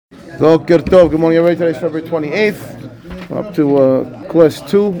Good morning, everybody. Today is February 28th. We're up to class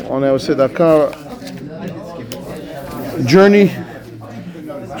 2 on our Tzedaka journey.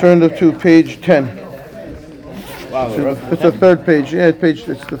 Turn to page 10. Wow, it's the third page. Yeah, it's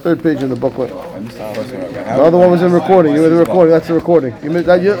the third page in the booklet. The other one was in recording. You were the recording. That's the recording. You missed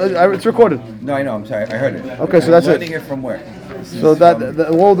that. It's recorded. No, I know. I'm sorry. I heard it. Okay, so that's it. Learning it from where? So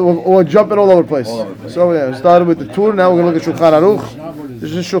we're jumping all over the place. So yeah, we started with the tour. Now we're going to look at Shulchan Aruch.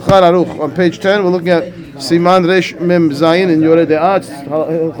 This is Shulchan Aruch on page 10. We're looking at Siman Resh Mem Zayin in Yoreh De'at,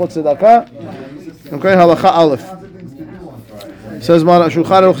 Hilchot Tzedaka. Okay, Halacha Aleph. Says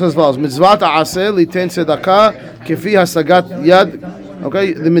Shulchan Aruch says follows: Mitzvah ta'aseh liten tzedakah kefi hasagat yad.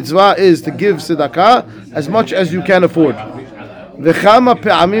 Okay, the mitzvah is to give tzedakah as much as you can afford. V'chama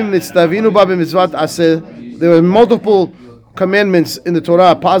pe'amim nitztavinu ba b'mitzvah ta'aseh. There are multiple commandments in the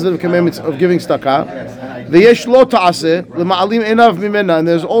Torah, positive commandments of giving tzedakah. V'yesh lo ta'aseh l'ma'alim enav mimena, and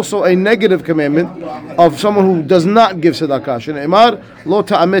there's also a negative commandment of someone who does not give tzedakah. Shneimar lo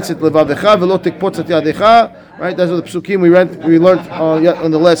ta'ametz et levavecha v'lo tikpotz et yadecha. Right, that's what the psukim we learned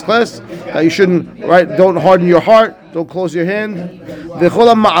in the last class. That you shouldn't, right? Don't harden your heart. Don't close your hand.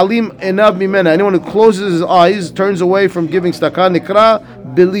 V'chol ma'alim enav mimena. Anyone who closes his eyes, turns away from giving tzedakah, nikra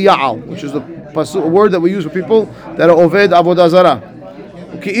biliya'al, which is a word that we use for people that are oved avodah zarah.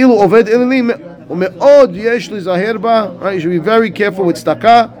 Ki'ilu oved ilili u'me'od yesh lizaher ba. Right, you should be very careful with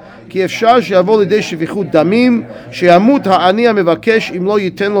tzedakah. Ki efshar she'yavo lidei shevichut damim she'yamut ha'ani ha'mevakesh im lo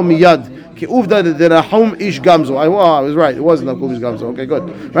yiten lo miyad. I was right. It wasn't Nachum Ish Gamzo. Okay, good.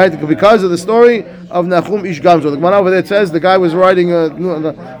 Right, because of the story of Nachum Ish Gamzo. The Gemara over there says the guy was riding.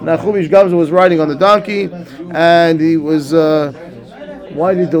 Nachum Ish Gamzo was riding on the donkey, and he was.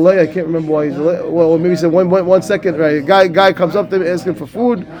 Why did he delay? I can't remember why he delayed. Well, maybe he said one second. Right, guy comes up to him asking for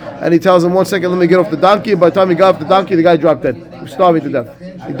food, and he tells him 1 second. Let me get off the donkey. And by the time he got off the donkey, the guy dropped dead. He was starving to death.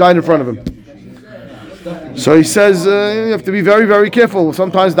 He died in front of him. So he says you have to be very, very careful.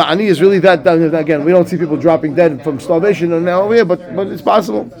 Sometimes the ani is really that. Again, we don't see people dropping dead from starvation over here, but it's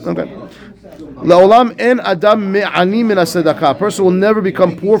possible. Okay. La'olam en adam me'ani min tzedakah. A person will never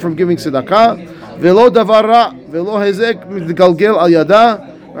become poor from giving tzedakah. Velo davar ra, velo hezek mitgalgel al yada.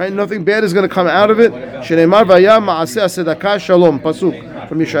 Right, nothing bad is going to come out of it. Shneimar vaya ma'aseh tzedakah shalom. Pasuk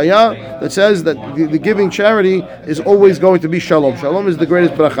from Yeshaya that says that the giving charity is always going to be shalom. Shalom is the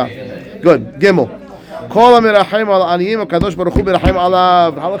greatest bracha. Good. Gimel. It's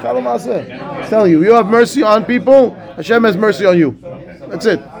telling you have mercy on people, Hashem has mercy on you. That's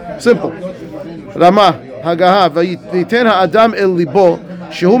it. Simple. Rama Hagaha v'yiten ha'adam el libo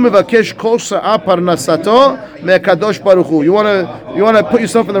shehu mevakesh kol sa'a parnasato me'kadosh baruch hu. You want to put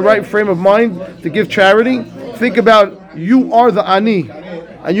yourself in the right frame of mind to give charity. Think about you are the ani,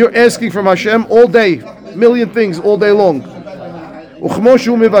 and you're asking from Hashem all day, million things all day long. Just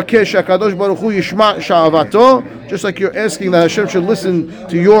like you're asking that Hashem should listen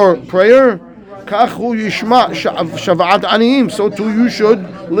to your prayer, so too you should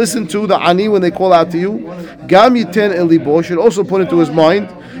listen to the ani when they call out to you. Should also put into his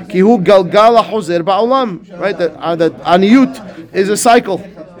mind, right, that aniyut is a cycle.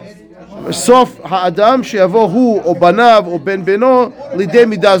 One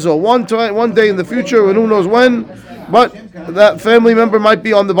day in the future, and who knows when. But that family member might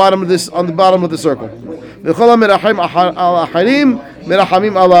be on the bottom of the circle.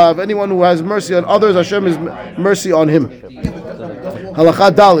 Anyone who has mercy on others, Hashem is mercy on him.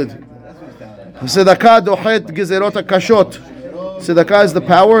 Halacha Dalid. Tzedakah dochet gezerot hakashot. Tzedakah is the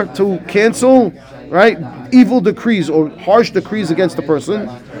power to cancel, right, evil decrees or harsh decrees against the person.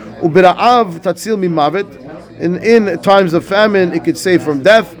 Ubira'av tatzil mimavet. In times of famine, it could save from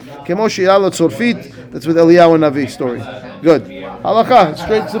death. Kemo she'ala tzorfit. That's with Eliyahu and Navi story. Good. Halakha,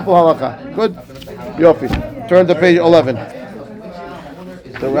 straight, simple halakha. Good. Yofi. Turn to page 11.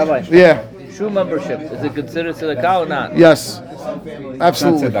 So, Rabbi. Yeah. Shoe membership, is it considered tzedakah or not? Yes.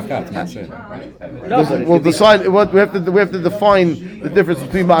 Absolutely. We'll decide. We have to define the difference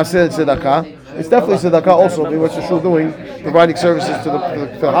between maaseh and tzedakah. It's definitely tzedakah also. What's the shul doing? Providing services to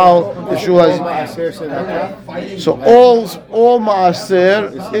the hal. The shul has. So all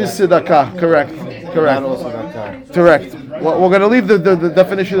maaser is tzedakah. Correct. Well, we're going to leave the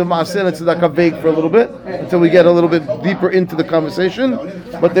definition of maaser and tzedakah vague for a little bit until we get a little bit deeper into the conversation.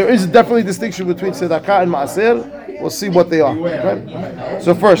 But there is definitely a distinction between tzedakah and maaser. We'll see what they are. Right?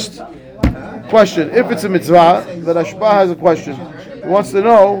 So first, question: if it's a mitzvah, the Rashba has a question. He wants to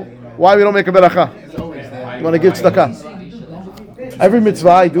know why we don't make a beracha. You want to give tzedakah? Every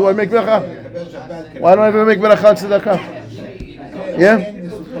mitzvah I do, I make beracha. Why don't I ever make beracha on tzedakah? Yeah?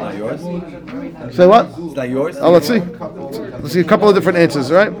 Yours? Say what? Is that yours? Oh, let's see. Let's see a couple of different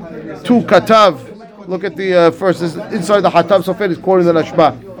answers, right? 2 katav. Look at the first. This is inside the Hatav Soffer is quoting the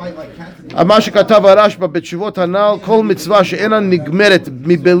Rashba. Amash katav Rashba betshuvot hanal kol mitzvah she'ena nigmeret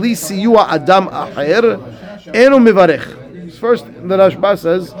mibeli siyua adam acher eno mivarech. First, the Rashba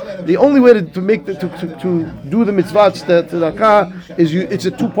says the only way to make to do the mitzvah tzedakah is it's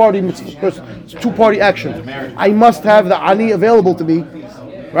a two-party mitzvah. It's a two-party action. I must have the ani available to me,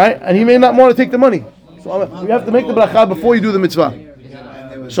 right? And he may not want to take the money, so you have to make the bracha before you do the mitzvah.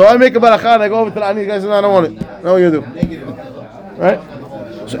 So I make a bracha and I go over to the ani. The guy says, "No, I don't want it." Now what are you gonna do? Right?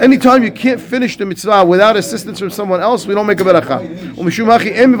 So anytime you can't finish the mitzvah without assistance from someone else, we don't make a beracha.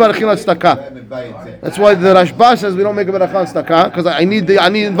 That's why the Rashba says we don't make a beracha on tzedakah, because I need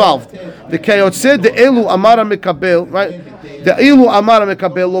involved. The kayotze the elu amara mekabel, right? The elu amara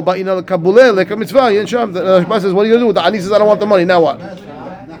mekabel lo ba'ina lekabule leka mitzvah. The Rashba says, what are you going to do? The ani says, I don't want the money. Now what?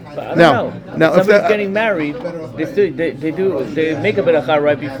 Now, if somebody's getting married, they make a beracha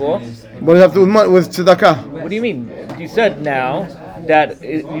right before. What do you have to do with tzedakah? What do you mean? You said now that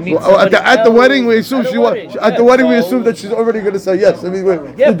you need at the wedding we assume at the wedding we assume that she's already going to say yes. I mean,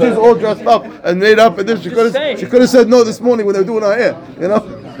 she's all dressed up and made up, and then she could have said no this morning when they were doing her hair. You know.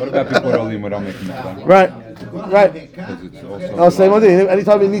 What about people who don't make mitzvah? Right. I'll say one thing.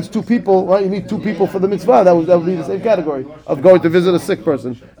 Anytime it needs 2 people, right? You need 2 people for the mitzvah. That would be the same category of going to visit a sick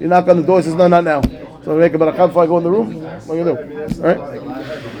person. You knock on the door, says no, not now. So make a barakah before I go in the room. What are you gonna do? All right.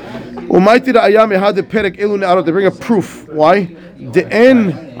 They bring a proof. Why? The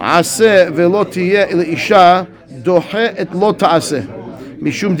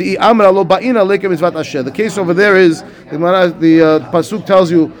case over there is the pasuk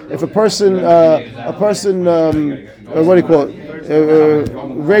tells you if a person what do you call it,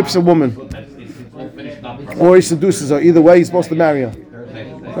 rapes a woman or he seduces her. Either way, he's supposed to marry her.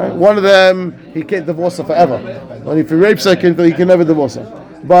 Right? One of them he can't divorce her forever. But if he rapes her, he can never divorce her.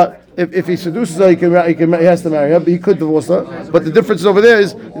 But if he seduces her, he has to marry her, but he could divorce her. But the difference over there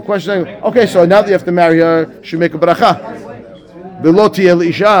is the question. Okay, so now that you have to marry her, she make a bracha. Beloti el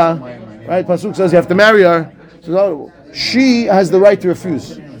isha, right? Pasuk says you have to marry her. So she has the right to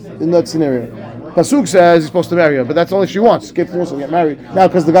refuse in that scenario. Pasuk says he's supposed to marry her, but that's only if she wants. Can't force her to get married. Now,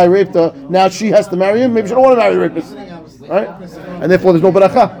 because the guy raped her, now she has to marry him. Maybe she don't want to marry the rapist, right? And therefore, there's no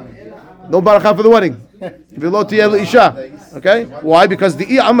bracha. No bracha for the wedding. Beloti el isha. Okay? Why? Because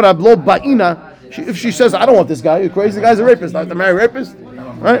the amra lo ba'ina. If she says, I don't want this guy, you're crazy, the guy's a rapist, I have to marry a rapist,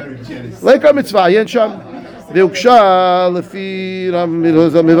 right? Leika mitzvah, yen sham. Ve'uksha lefi I don't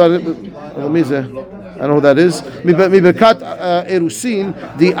know who that is. Mibekat erusin,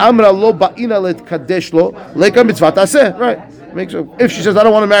 the amra lo ba'ina let kadesh lo, leika mitzvah taseh, right? If she says, I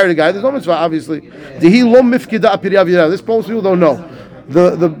don't want to marry the guy, there's no mitzvah, obviously. Dehi lo mifkida pirya v'yira. This most people don't know.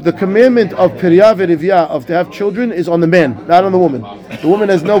 The commandment of pirya v'rivya, of to have children, is on the man, not on the woman. The woman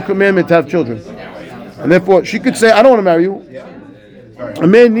has no commandment to have children, and therefore she could say, "I don't want to marry you." A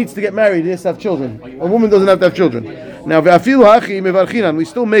man needs to get married; he has to have children. A woman doesn't have to have children. Now, ve'afilu hachi mevarchinan, we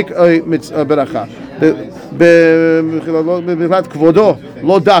still make a beracha. Be'michat kvodo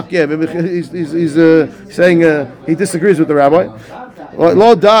lo dak. Yeah, he's saying he disagrees with the rabbi.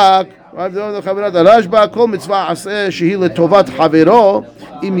 Lo dak. Rashba kol mitzvah aseh shehi letovat havero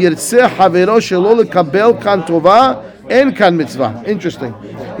im yirtzeh havero shelo lekabel kan tova en kan mitzvah. Interesting.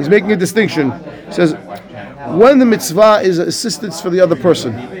 He's making a distinction. He says when the mitzvah is assistance for the other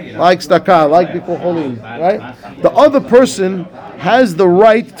person, like tzedakah, like before cholim, right? The other person has the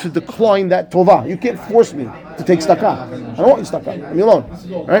right to decline that tova. You can't force me to take tzedakah. I don't want you tzedakah. Leave me alone,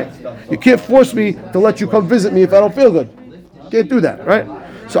 right? You can't force me to let you come visit me if I don't feel good. You can't do that, right?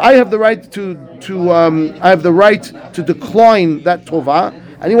 So I have the right to decline that tova,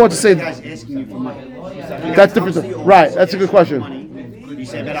 and he wants to say that's different. Right, that's a good question.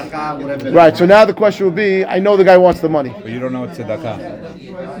 Right, so now the question would be, I know the guy wants the money. But you don't know it's tzedakah.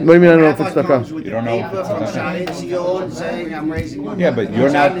 What do you mean I don't know if it's tzedakah? You don't know if it's tzedakah. Yeah, but you're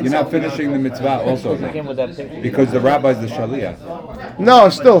not finishing the mitzvah also. Because the rabbi's the shaliyah. No,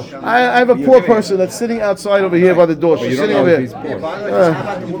 still. I have a poor person that's sitting outside over here by the door. She's sitting over here.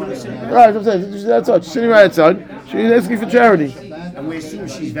 Right, I'm saying, she's outside. She's sitting right outside. She's asking for charity. And we assume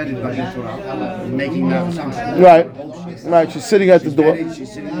she's vetted by the Torah, making that assumption. Right. She's sitting at the door.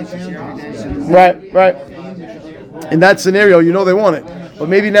 She's sitting there. Right. In that scenario, you know they want it. But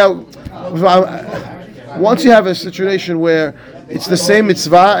maybe now, once you have a situation where it's the same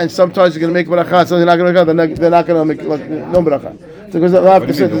mitzvah, and sometimes you're going to make bracha, so they're not going to make no bracha. Because what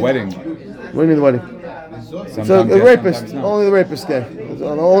do you mean, the wedding? What do you mean the wedding? Sometimes So the rapist, only the rapist can.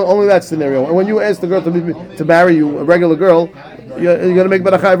 Only that scenario. And when you ask the girl to marry you, a regular girl, you're going to make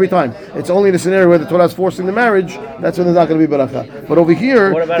beracha every time. It's only in a scenario where the Torah is forcing the marriage. That's when there's not going to be beracha. But over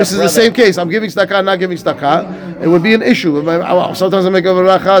here, this is the same case. I'm giving tzedakah, not giving tzedakah. It would be an issue. Sometimes I make a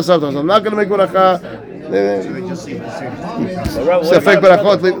beracha, sometimes I'm not going to make beracha. Leave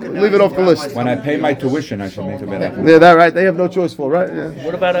it off the list. When I pay my tuition, I should make a beracha. Yeah, that right. They have no choice for, right? Yeah.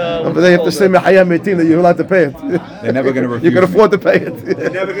 What about but they have to say mehayam metim that you're allowed to pay it. They're never going to refuse. You can afford to pay it. They're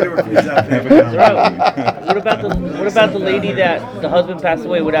never going to refuse that. what about the lady that the husband passed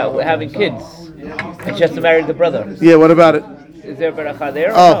away without having kids, and she has to marry the brother? Yeah, what about it? Is there beracha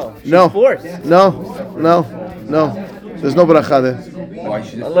there? Oh, no. She's forced. No. There's no beracha there.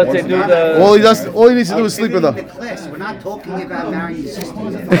 Unless they do the. All he needs to do is sleep with her. We're not talking about marrying your sister.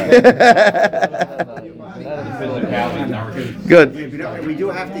 Good. We do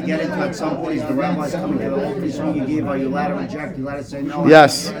have to get into at some point. Is the rabbis coming to the altar? So you give, are you allowed to reject? You allowed to say no?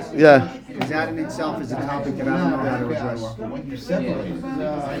 Yes. Yeah. Because that in itself is a topic that I don't know how to address.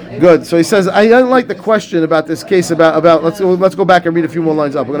 Good. So he says, I don't like the question about this case about let's go back and read a few more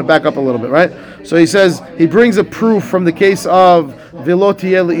lines up. We're going to back up a little bit, right? So he says he brings a proof from the case of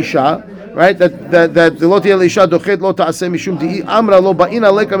Vilotiyel Isha, right? That Vilotiyel Isha dochet lo ta'aseh mishum di'i amra lo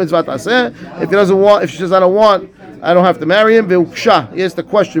ba'ina leka mitzvah ta'aseh. If he doesn't want, if she says I don't want, I don't have to marry him. Ve'uksha. He asks the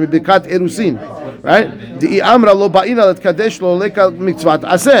question, bikat erusin, right? Di'i amra lo ba'ina let kadesh lo leka mitzvah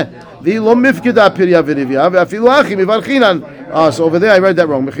ta'aseh. So over there I read that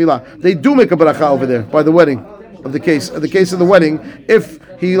wrong. They do make a beracha over there by the wedding of the case of the wedding. If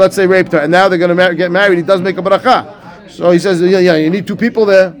he, let's say, raped her and now they're going to get married, he does make a beracha. So he says, yeah, you need two people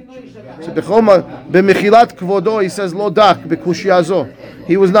there. So b'mechilat kvodo, he says lo dak b'kushiyazo.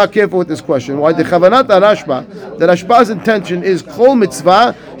 He was not careful with this question. Why? The Rashba's intention is kol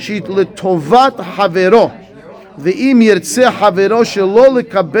mitzvah shit letovat havero. Ve'im yirtzeh havero shelo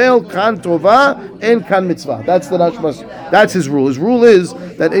lekabel kan tova en kan mitzvah. That's the Rashba's. That's his rule. His rule is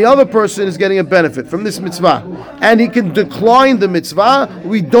that the other person is getting a benefit from this mitzvah, and he can decline the mitzvah.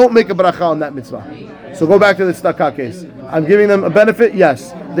 We don't make a beracha on that mitzvah. So go back to the tzedakah case. I'm giving them a benefit.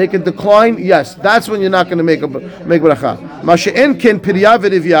 Yes. They can decline. Yes. That's when you're not going to make beracha. Masha'en ken pirya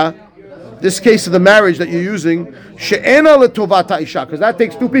v'rivya. This case of the marriage that you're using, she'ena letovata isha, because that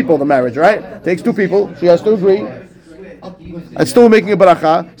takes two people, the marriage, right? Takes two people. She has to agree. And still making a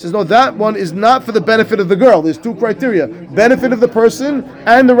beracha. Says, no, that one is not for the benefit of the girl. There's two criteria. Benefit of the person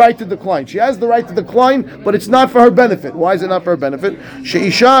and the right to decline. She has the right to decline, but it's not for her benefit. Why is it not for her benefit?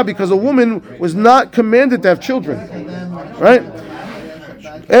 She'isha, because a woman was not commanded to have children. Right?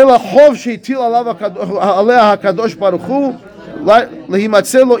 Ela chov she'itil alea hakadosh baruch hu.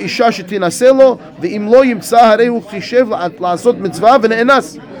 להימצא לו אישה שתינשא לו ואם לא ימצא הרי הוא חישב לעשות מצווה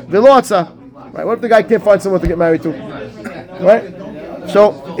ונאנס ולא עצה. Right? What if the guy can't find someone to get married to? Right?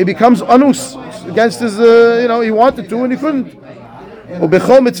 So it becomes anus against his, he wanted to and he couldn't.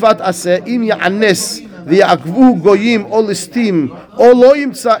 ובכל מצוות עשה אם יענס ויעקבו גויים או ליסטים או לא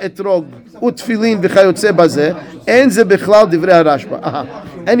ימצא אתרוג ותפילין וכיוצא בזה אין זה בכלל דברי הרשב"א.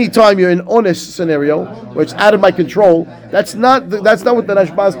 Anytime you're in an honest scenario where it's out of my control, that's not what the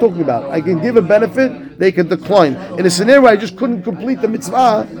Rashba is talking about. I can give a benefit, they can decline. In a scenario where I just couldn't complete the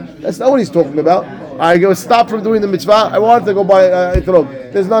mitzvah, that's not what he's talking about. I go stop from doing the mitzvah. I wanted to go buy etrog.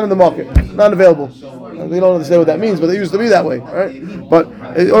 There's none in the market, none available. We don't understand what that means, but they used to be that way, right? But,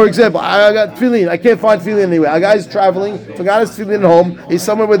 or example, I got tefillin. I can't find tefillin anywhere. A guy's traveling, forgot his tefillin at home. He's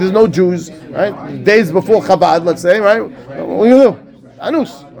somewhere where there's no Jews, right? Days before Chabad, let's say, right? What are you going to do?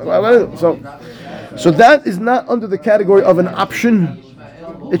 Anus. So that is not under the category of an option.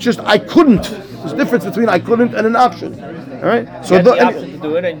 It's just I couldn't. There's a difference between I couldn't and an option. All right. So you had the option to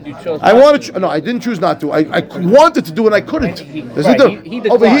do it and you chose. I wanted. No, I didn't choose not to. I wanted to do it and I couldn't. There's a difference.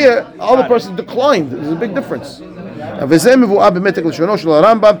 Over here, the other person declined. There's a big difference. וזה מבואר במתק לשונו של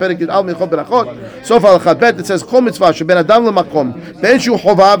הרמב"ם, פרק י"א מהלכות ברכות, סוף הלכה ב', it says כל מצווה שבין אדם למקום, בין שהוא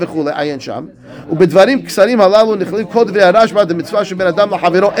חובה וכולי, עיין שם, ובדברים קצרים הללו נכללים כל דברי הרשב"א, דמצווה שבין אדם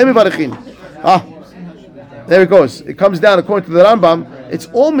לחברו, הם מברכים. There it goes. It comes down according to the Rambam. It's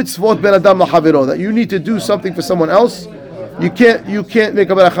all mitzvot ben adam lahaviro, that you need to do something for someone else. You can't make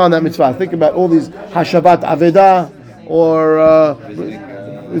a beracha on that mitzvah. Think about all these hashavat aveda, or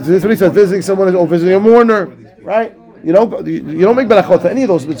visiting someone or visiting a mourner, right? You don't make berachot for any of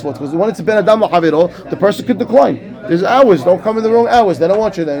those mitzvot, because when it's ben adam lahaviro, the person could decline. There's hours. Don't come in the wrong hours. They don't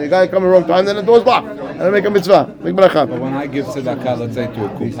want you then. The guy come in the wrong time, then the door's locked. And I make a mitzvah. Make beracha. But when I give tzedaka, let's say to a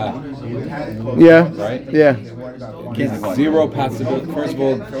kupa. Yeah. Right? Yeah. Zero possibility. First of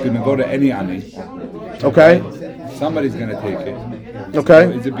all, going to go to any ani. Okay. Somebody's going to take it. Okay.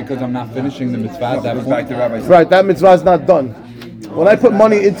 So is it because I'm not finishing the mitzvah at that point? Right, that mitzvah is not done. When I put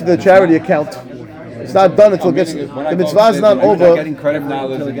money into the charity account, It's not done until it gets the mitzvah is not You're not over. getting credit now.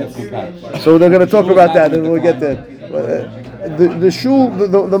 There's a gift to So they're going to talk about that, and we'll get there. The shul,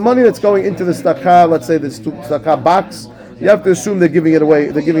 the money that's going into the tzedakah, let's say the tzedakah box, you have to assume they're giving it away.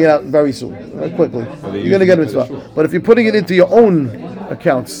 They're giving it out very soon, quickly. You're going to get a mitzvah. But if you're putting it into your own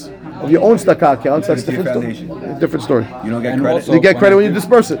accounts, of your own tzedakah accounts, that's a different story. You don't get credit. You get credit when you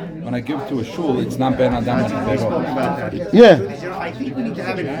disperse it. When I give to a shul, it's not Ben Adam. Yeah. I think we need to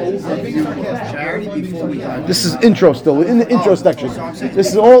have an overview of charity before we have. This is intro still. We're in the intro section. This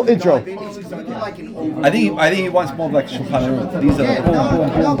is all intro. I think he wants more like Shulchan Aruch. These are the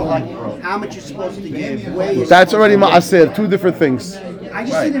boom, boom, boom. How much you're supposed to give, where you're That's already ma'aser. Two different things. I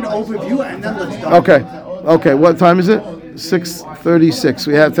just need an overview and then let's dive. Okay. What time is it? 6:36.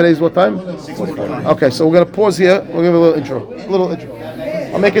 We have today's what time? 6:45. Okay, so we're gonna pause here. We'll give a little intro.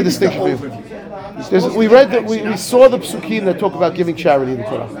 I'll make a distinction for you. We read that we saw the psukim that talk about giving charity in the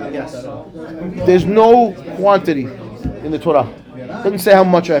Torah. Yes. There's no quantity in the Torah. It doesn't say how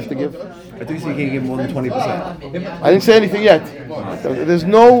much I have to give. I think you can give more than 20%. I didn't say anything yet. There's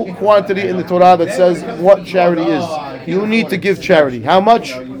no quantity in the Torah that says what charity is. You need to give charity. How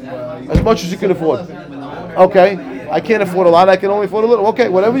much? As much as you can afford. Okay, I can't afford a lot. I can only afford a little. Okay,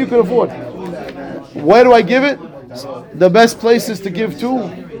 whatever you can afford. Where do I give it? The best places to give to.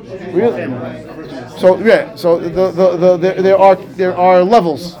 Really? So there are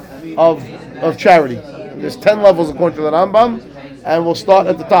levels of charity. There's 10 levels according to the Rambam. And we'll start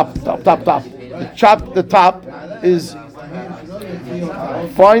at the top. The top is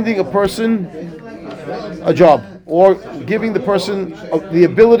finding a person a job or giving the person the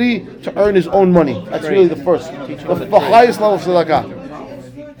ability to earn his own money. That's really the first, the highest level of tzedakah.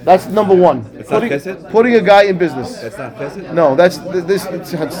 That's number one. Putting a guy in business. That's not chesed? No, that's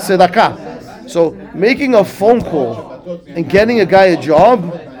tzedakah. So making a phone call and getting a guy a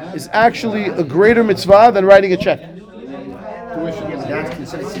job is actually a greater mitzvah than writing a check.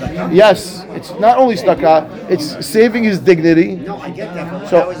 Yes, it's not only tzedakah, it's saving his dignity. No, I get that.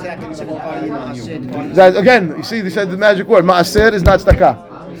 So- How is that considered part of your ma'aser? That, again, you see, they said the magic word. Ma'aser is not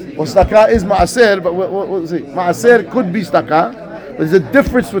tzedakah. Well, tzedakah is ma'aser, but what is it? Ma'aser could be tzedakah. But there's a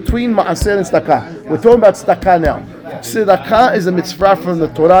difference between ma'aser and tzedakah. We're talking about tzedakah now. Tzedakah is a mitzvah from the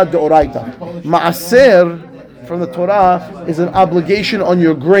Torah deoraita. Ma'aser from the Torah is an obligation on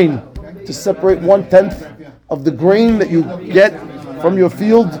your grain to separate 1/10 of the grain that you get from your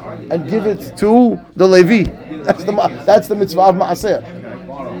field and give it to the Levi. That's the mitzvah of Ma'aser.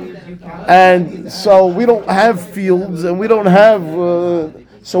 And so we don't have fields and we don't have,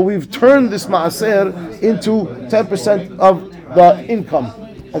 so we've turned this Ma'aser into 10% of the income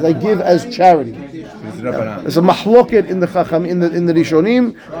as I give as charity. There's a mahloket in the Chacham, in the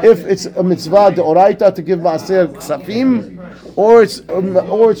Rishonim, if it's a mitzvah deoraita to give Ma'aser ksafim, or it's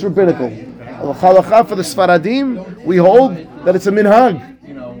rabbinical. Al-Chalakha for the Sfaradim, we hold that it's a minhag.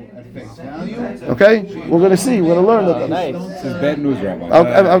 Okay? We're going to see. We're going to learn that. Nice. This is bad news, Rabbi.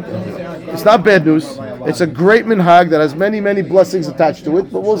 It's not bad news. It's a great minhag that has many, many blessings attached to it,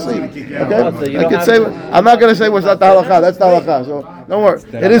 but we'll see. Okay? I can say, I'm not going to say what's not the halakha. That's the halakha. So don't worry.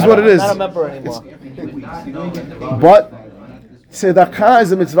 It is what it is. I'm not a member anymore. But tzedakah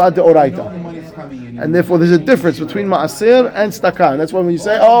is a mitzvah deoraita. And therefore there's a difference between ma'aser and tzedakah. And that's why when you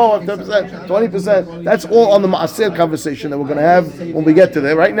say, 10%, 20%, that's all on the ma'aser conversation that we're going to have when we get to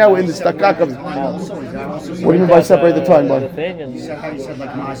there. Right now we're in the tzedakah conversation. What do you mean by separate the time, bud? You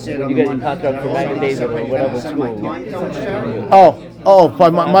get your contract for 90 days or whatever school.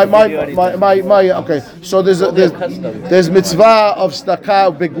 Okay. So there's mitzvah of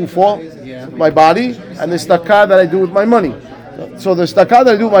tzedakah begufo, my body, and there's tzedakah that I do with my money. So the tzedakah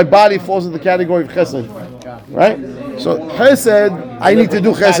that I do with my body falls in the category of chesed, right? So chesed, I need to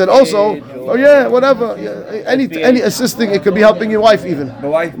do chesed also. Oh yeah, whatever. Yeah, any assisting, it could be helping your wife even.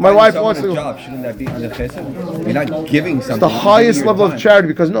 My wife wants to. Job. Shouldn't that be under chesed? You're not giving something. It's the highest level of charity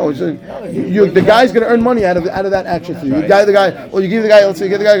because the guy's going to earn money out of that action for you. You give the guy. Let's say you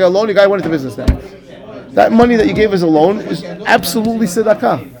give the guy a loan. The guy went into business now. That money that you gave as a loan is absolutely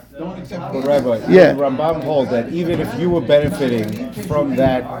tzedakah. But Rabbi, Yeah. Rambam holds that even if you were benefiting from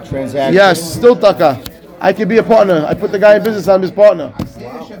that transaction, Yes, still tzedakah. I can be a partner. I put the guy in business. I'm his partner.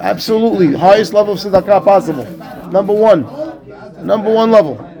 Absolutely, highest level of tzedakah possible. Number one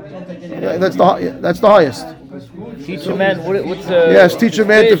level. That's the highest. Teach a man what's Yes, teach a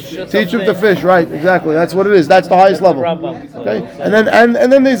man to teach him to fish. Right, exactly. That's what it is. That's the highest level. Okay, and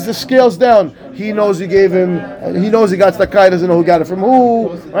then there's the scales down. He knows he gave him. He knows he got tzedakah. He doesn't know who got it from who.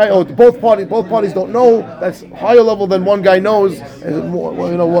 Right? Oh, both parties don't know. That's higher level than one guy knows. And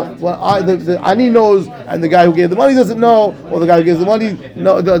you know what the ani knows, and the guy who gave the money doesn't know, or the guy who gives the money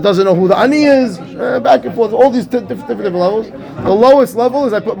doesn't know who the ani is. Back and forth. All these different levels. The lowest level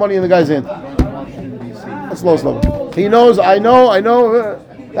is I put money in the guy's hand. That's the lowest level. He knows. I know.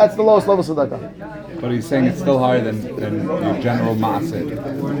 That's the lowest level tzedakah. But he's saying it's still higher than your general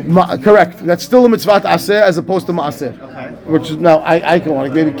ma'aseh. Correct. That's still a mitzvah aseh as opposed to ma'aseh. Which is now I can want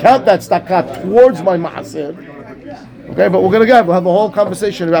to maybe count that tzedakah towards my ma'aseh. Okay, but we'll have a whole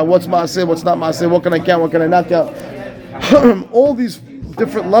conversation about what's ma'aseh, what's not ma'aseh, what can I count, what can I not count. All these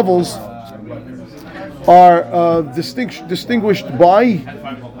different levels are distinguished by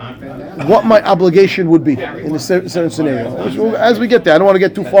what my obligation would be in a certain scenario. As we get there, I don't want to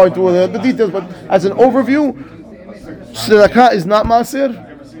get too far into the details, but as an overview, tzedakah is not maaser.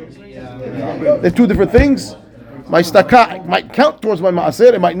 They're two different things. My tzedakah might count towards my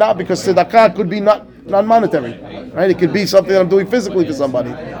maaser, it might not, because tzedakah could be non-monetary. Right? It could be something that I'm doing physically for somebody,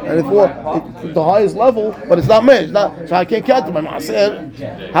 and it's the highest level, but it's not me. So I can't count to my maaser.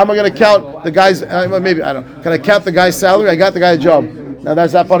 How am I going to count the guy's? Maybe I don't know. Can I count the guy's salary? I got the guy a job. Now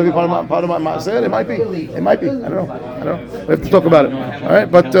that's not part of my maaser. It might be. I don't know. We have to talk about it. All right,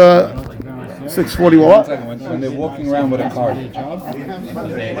 but 6:40. What? When they're walking around with a card. If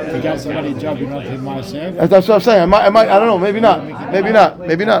you got somebody a job, you don't take maaser. That's what I'm saying. I might. I don't know. Maybe not.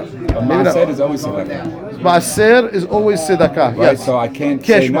 But maaser is always tzedakah. Maaser is always tzedakah. Right, yes. so I can't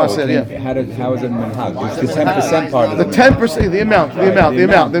Cash say no. maaser, yeah. How is it minhag? It's the 10% part of The 10%, the amount.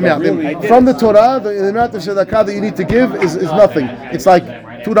 From the Torah, the amount of tzedakah that you need to give is nothing. It's like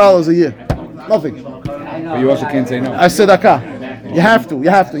 $2 a year. Nothing. But you also can't say no. As tzedakah. You have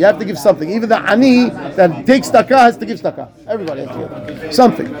to give something. Even the ani that takes tzedakah has to give tzedakah. Everybody has to give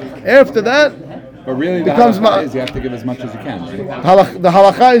something. After that, but really, the becomes halakha is you have to give as much as you can. The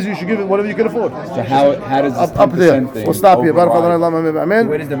halakha is you should give it whatever you can afford. So how does this up there? thing We'll stop here. override?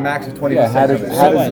 Where is the max of 20%? Yeah, how does